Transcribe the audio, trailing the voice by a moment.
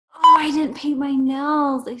I didn't paint my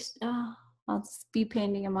nails. I'll just be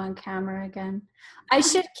painting them on camera again. I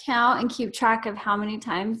should count and keep track of how many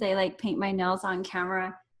times they like paint my nails on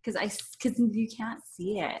camera because you can't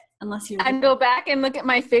see it unless you. And go back and look at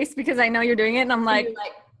my face because I know you're doing it, and I'm like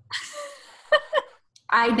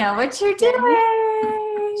I know what you're doing.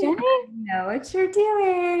 Jenny, I know what you're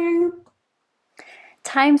doing.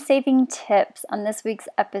 Time-saving tips on this week's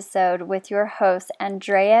episode with your hosts,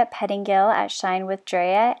 AnDrea Pettingill at Shine with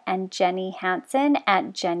Drea and JennyAHansen at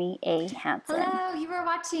JennyAHansen. Hello, you are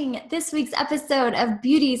watching this week's episode of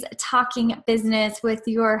Beauties Talking Business with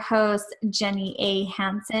your hosts,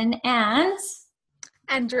 JennyAHansen and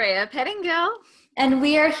AnDrea Pettingill. And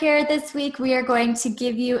we are here this week. We are going to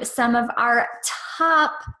give you some of our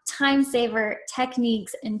top time saver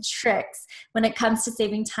techniques and tricks when it comes to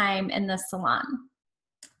saving time in the salon.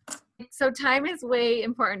 So time is way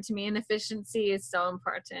important to me, and efficiency is so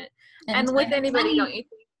important. And with anybody, don't you think?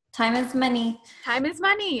 Time is money. Time is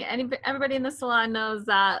money. And everybody in the salon knows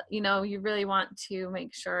that, you really want to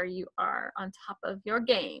make sure you are on top of your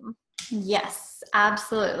game. Yes,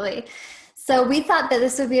 absolutely. So we thought that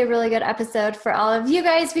this would be a really good episode for all of you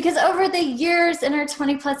guys because over the years, in our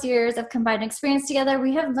 20 plus years of combined experience together,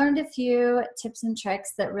 we have learned a few tips and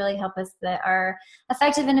tricks that really help us that are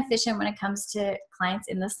effective and efficient when it comes to clients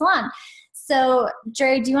in the salon. So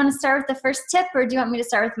Dre, do you want to start with the first tip or do you want me to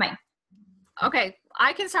start with mine? Okay,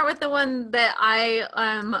 I can start with the one that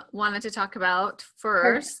I wanted to talk about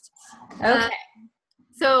first. Okay.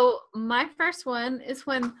 So my first one is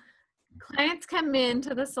when clients come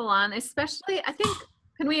into the salon, especially, I think,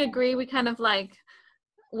 can we agree we kind of like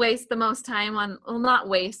waste the most time on, well, not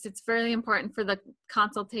waste, it's very important for the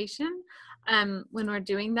consultation when we're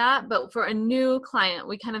doing that, but for a new client,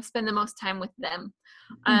 we kind of spend the most time with them.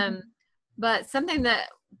 But something that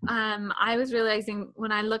I was realizing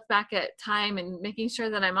when I look back at time and making sure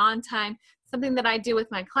that I'm on time, something that I do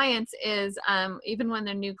with my clients is even when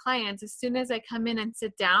they're new clients, as soon as I come in and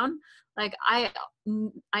sit down, like I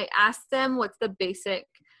ask them what's the basic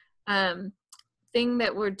thing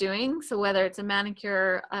that we're doing. So whether it's a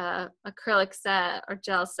manicure, acrylic set or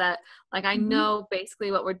gel set, like I know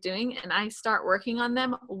basically what we're doing and I start working on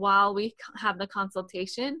them while we have the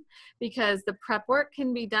consultation because the prep work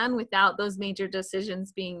can be done without those major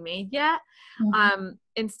decisions being made yet.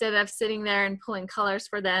 Instead of sitting there and pulling colors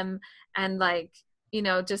for them and like,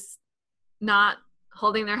 just not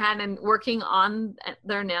holding their hand and working on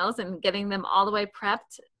their nails and getting them all the way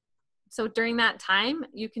prepped. So during that time,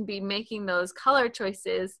 you can be making those color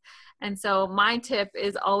choices. And so my tip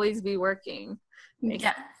is always be working.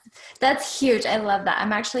 Yeah, that's huge. I love that.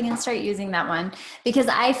 I'm actually going to start using that one because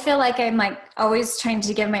I feel like I'm like always trying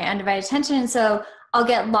to give my undivided attention. And so I'll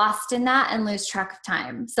get lost in that and lose track of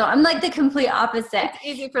time. So I'm like the complete opposite. It's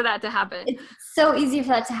easy for that to happen. It's so easy for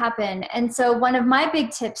that to happen. And so one of my big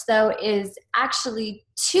tips though is actually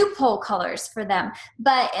to pull colors for them,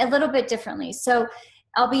 but a little bit differently. So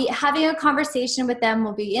I'll be having a conversation with them.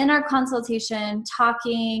 We'll be in our consultation,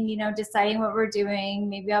 talking, deciding what we're doing.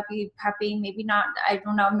 Maybe I'll be prepping, maybe not. I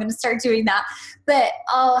don't know. I'm going to start doing that. But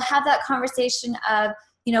I'll have that conversation of,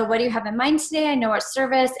 what do you have in mind today? I know our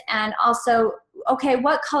service. And also, okay,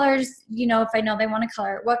 what colors, if I know they want a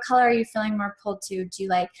color, what color are you feeling more pulled to? Do you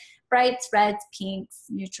like brights, reds, pinks,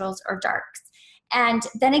 neutrals, or darks? And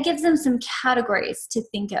then it gives them some categories to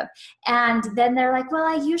think of. And then they're like, well,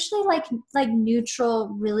 I usually like neutral,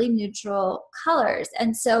 really neutral colors.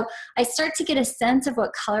 And so I start to get a sense of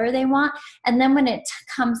what color they want. And then when it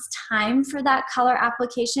comes time for that color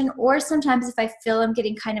application, or sometimes if I feel them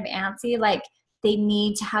getting kind of antsy, like they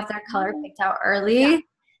need to have their color picked out early,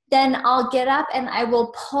 then I'll get up and I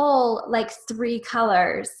will pull like 3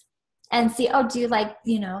 colors and see, oh, do you like,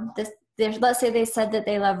 this? Let's say they said that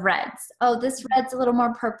they love reds. Oh, this red's a little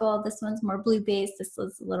more purple. This one's more blue based. This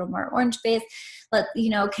one's a little more orange based.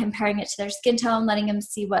 Comparing it to their skin tone, letting them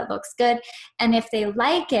see what looks good. And if they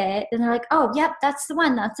like it, then they're like, oh, yep, that's the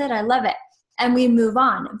one. That's it. I love it. And we move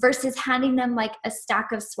on versus handing them like a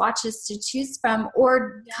stack of swatches to choose from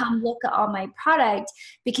or come look at all my product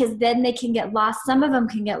because then they can get lost. Some of them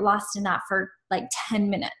can get lost in that for like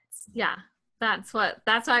 10 minutes. Yeah. That's what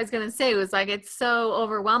I was going to say was like, it's so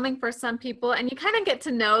overwhelming for some people and you kind of get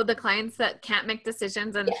to know the clients that can't make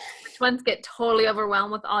decisions and which ones get totally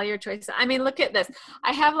overwhelmed with all your choices. I mean, look at this.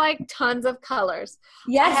 I have like tons of colors.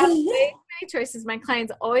 Yes. I have many choices. My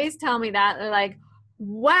clients always tell me that. They're like,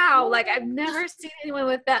 wow, like I've never seen anyone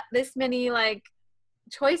with this many like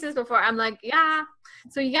choices before. I'm like, yeah.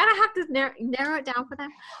 So you gotta have to narrow it down for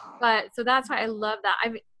them. But so that's why I love that.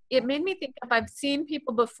 It made me think of, I've seen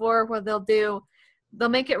people before where they'll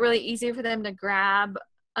make it really easy for them to grab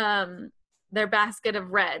their basket of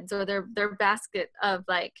reds or their basket of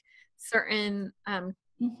like certain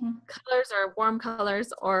colors or warm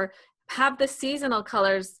colors, or have the seasonal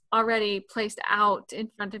colors already placed out in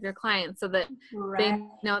front of your clients so that they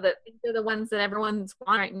know that these are the ones that everyone's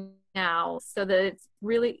wanting right now, so that it's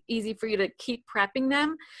really easy for you to keep prepping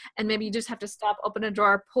them. And maybe you just have to stop, open a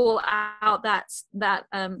drawer, pull out that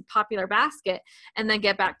popular basket, and then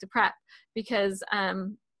get back to prep. Because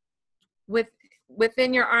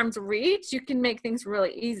within your arm's reach, you can make things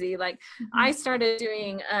really easy. Like I started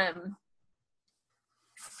doing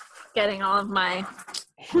getting all of my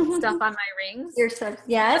stuff on my rings.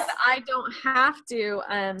 Yes. So I don't have to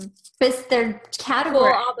but they're categorized. Pull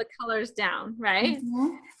all the colors down, right?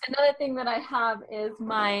 Another thing that I have is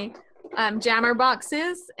my jammer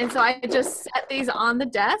boxes, and so I just set these on the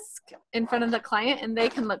desk in front of the client, and they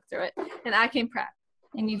can look through it, and I can prep.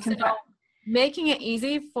 And you can prep. Making it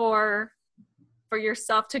easy for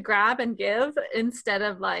yourself to grab and give instead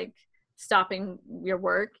of like stopping your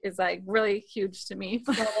work is like really huge to me.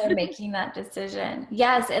 So they're making that decision.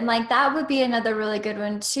 Yes. And like that would be another really good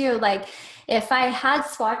one too. Like if I had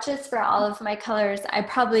swatches for all of my colors, I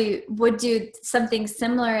probably would do something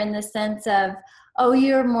similar in the sense of, oh,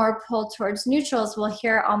 you're more pulled towards neutrals. Well,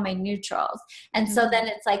 here are all my neutrals. And so then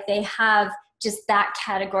it's like they have just that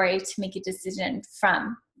category to make a decision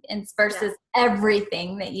from, and versus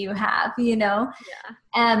everything that you have, you know?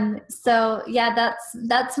 So yeah,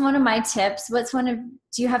 that's one of my tips. Do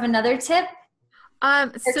you have another tip?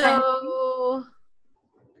 So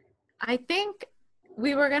I think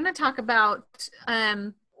we were going to talk about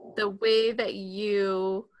the way that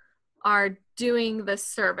you are doing the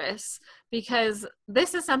service, because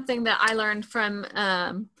this is something that I learned from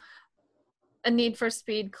a Need for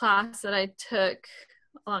Speed class that I took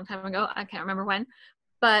a long time ago. I can't remember when.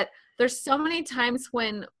 But there's so many times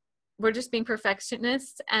when we're just being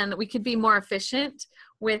perfectionists, and we could be more efficient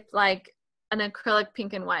with like an acrylic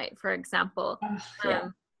pink and white, for example.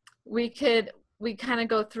 We kind of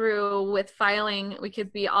go through with filing. We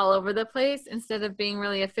could be all over the place instead of being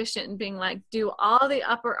really efficient and being like, do all the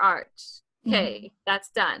upper arch. Okay,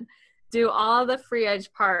 that's done. Do all the free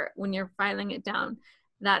edge part when you're filing it down.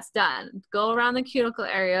 That's done. Go around the cuticle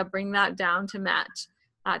area, bring that down to match.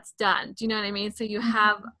 That's done. Do you know what I mean? So you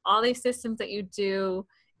have all these systems that you do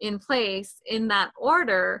in place in that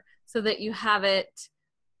order so that you have it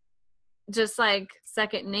just like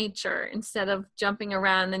second nature instead of jumping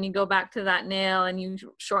around. Then you go back to that nail and you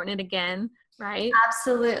shorten it again, right?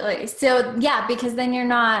 Absolutely. So yeah, because then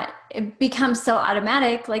it becomes so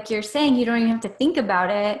automatic. Like you're saying, you don't even have to think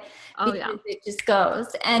about it. It just goes.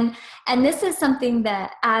 And this is something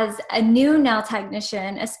that as a new nail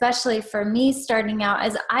technician, especially for me starting out,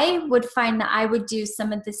 as I would find that I would do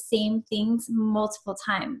some of the same things multiple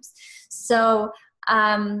times. So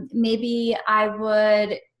maybe I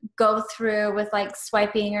would go through with like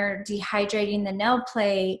swiping or dehydrating the nail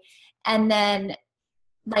plate, and then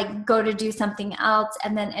like go to do something else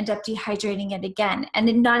and then end up dehydrating it again and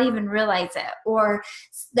then not even realize it. Or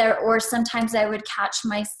sometimes I would catch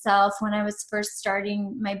myself when I was first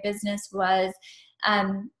starting my business was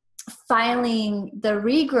filing the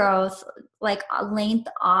regrowth like a length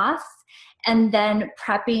off, and then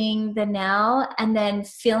prepping the nail and then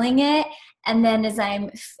filling it. And then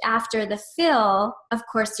after the fill, of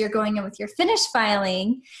course, you're going in with your finish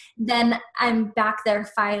filing. Then I'm back there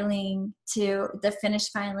filing to the finish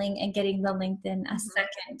filing and getting the length in a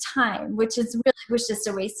second time, which was just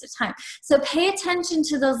a waste of time. So pay attention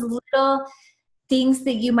to those little things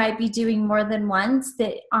that you might be doing more than once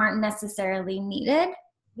that aren't necessarily needed.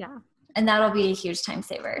 Yeah. And that'll be a huge time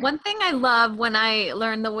saver. One thing I love when I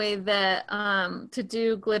learned the way that to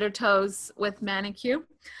do glitter toes with manicure,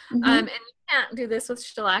 and you can't do this with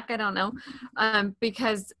shellac, I don't know,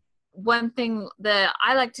 because one thing that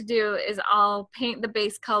I like to do is I'll paint the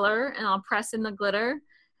base color and I'll press in the glitter,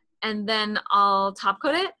 and then I'll top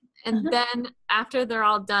coat it. And then after they're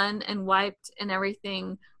all done and wiped and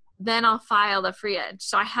everything, then I'll file the free edge.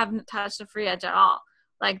 So I haven't touched the free edge at all.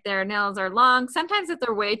 Like their nails are long. Sometimes if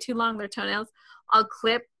they're way too long, their toenails, I'll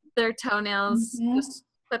clip their toenails, just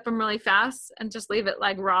clip them really fast and just leave it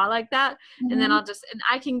like raw like that. And then and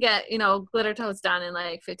I can get, glitter toes done in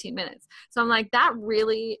like 15 minutes. So I'm like, that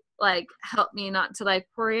really like helped me not to like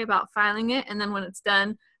worry about filing it. And then when it's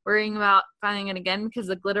done, worrying about filing it again, because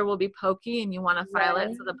the glitter will be pokey and you want to file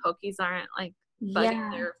it so the pokies aren't like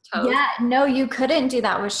bugging their toes. Yeah, no, you couldn't do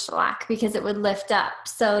that with shellac because it would lift up.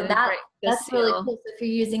 So that's really cool. So if you're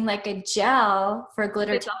using like a gel for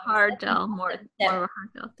glitter, it's a hard gel, more of a hard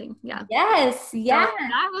gel thing. Yeah. Yes. Yeah. So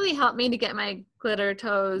that really helped me to get my glitter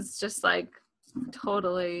toes just like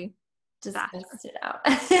totally Just Disaster. bust it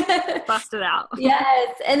out. Bust it out.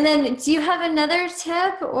 Yes. And then do you have another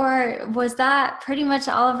tip, or was that pretty much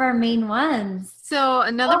all of our main ones? So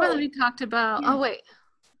another one that we talked about. Yeah. Oh, wait.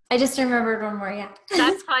 I just remembered one more. Yeah.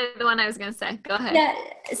 That's probably the one I was going to say. Go ahead. Yeah.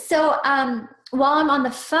 So while I'm on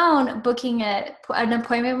the phone booking an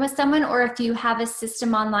appointment with someone, or if you have a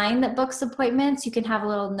system online that books appointments, you can have a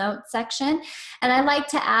little note section. And I like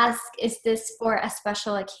to ask, is this for a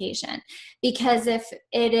special occasion? Because if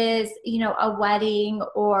it is, a wedding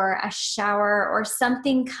or a shower or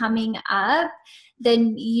something coming up,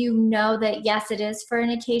 then you know that yes, it is for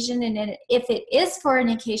an occasion. And if it is for an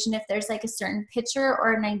occasion, if there's like a certain picture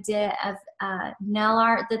or an idea of nail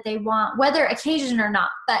art that they want, whether occasion or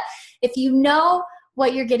not, but if you know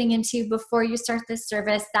what you're getting into before you start this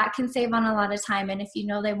service, that can save on a lot of time. And if you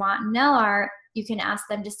know they want nail art, you can ask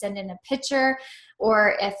them to send in a picture,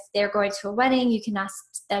 or if they're going to a wedding, you can ask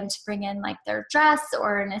them to bring in like their dress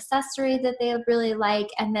or an accessory that they really like.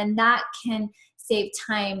 And then that can save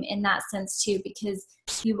time in that sense too, because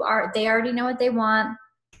they already know what they want.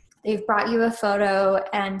 They've brought you a photo,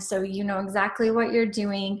 and so you know exactly what you're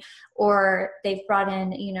doing, or they've brought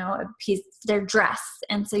in, a piece, their dress,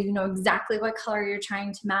 and so you know exactly what color you're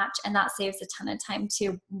trying to match, and that saves a ton of time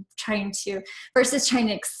too, versus trying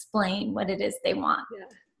to explain what it is they want.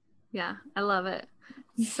 Yeah, I love it.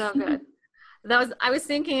 So good. I was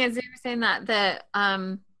thinking as you were saying that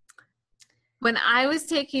when I was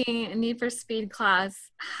taking a Need for Speed class,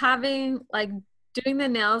 doing the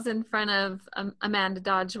nails in front of Amanda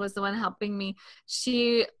Dodge was the one helping me.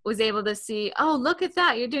 She was able to see, oh, look at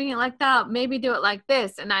that. You're doing it like that. Maybe do it like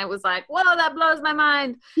this. And I was like, whoa, that blows my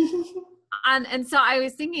mind. And so I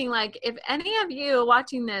was thinking, like, if any of you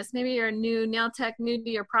watching this, maybe you're a new nail tech, new to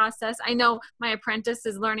your process. I know my apprentice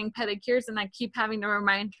is learning pedicures, and I keep having to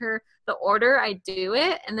remind her the order I do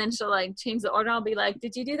it. And then she'll like change the order. I'll be like,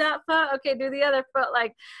 did you do that foot? Okay, do the other foot.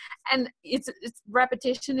 And it's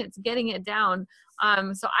repetition. It's getting it down.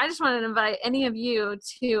 So I just wanted to invite any of you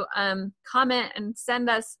to comment and send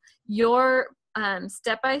us your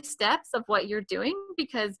step-by-steps of what you're doing,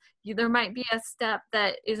 because there might be a step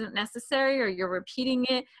that isn't necessary, or you're repeating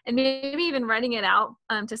it, and maybe even writing it out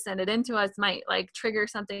to send it in to us might like trigger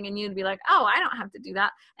something in you to be like, oh, I don't have to do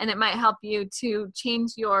that. And it might help you to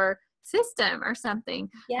change your system or something.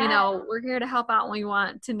 Yeah. We're here to help out, and we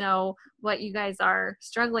want to know what you guys are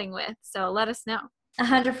struggling with. So let us know.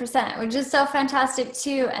 100%, which is so fantastic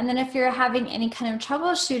too. And then if you're having any kind of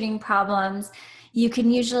troubleshooting problems, you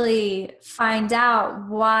can usually find out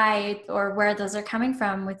why or where those are coming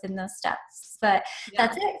from within those steps. But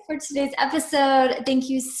that's it for today's episode. Thank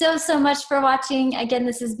you so, so much for watching. Again,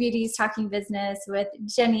 this is Beauties Talking Business with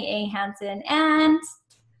JennyAHansen and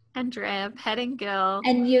AnDrea Pettingill.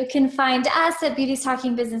 And you can find us at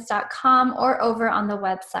beautiestalkingbusiness.com or over on the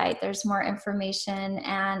website. There's more information,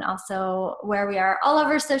 and also where we are all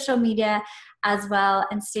over social media as well.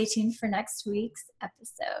 And stay tuned for next week's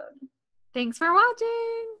episode. Thanks for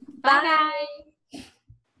watching. Bye.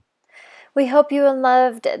 We hope you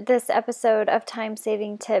loved this episode of Time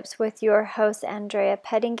Saving Tips with your host, AnDrea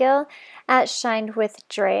Pettingill at Shine with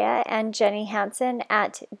Drea, and JennyAHansen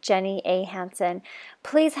at JennyAHansen.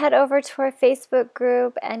 Please head over to our Facebook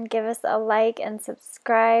group and give us a like and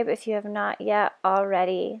subscribe if you have not yet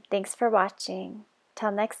already. Thanks for watching.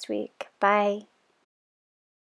 Till next week. Bye.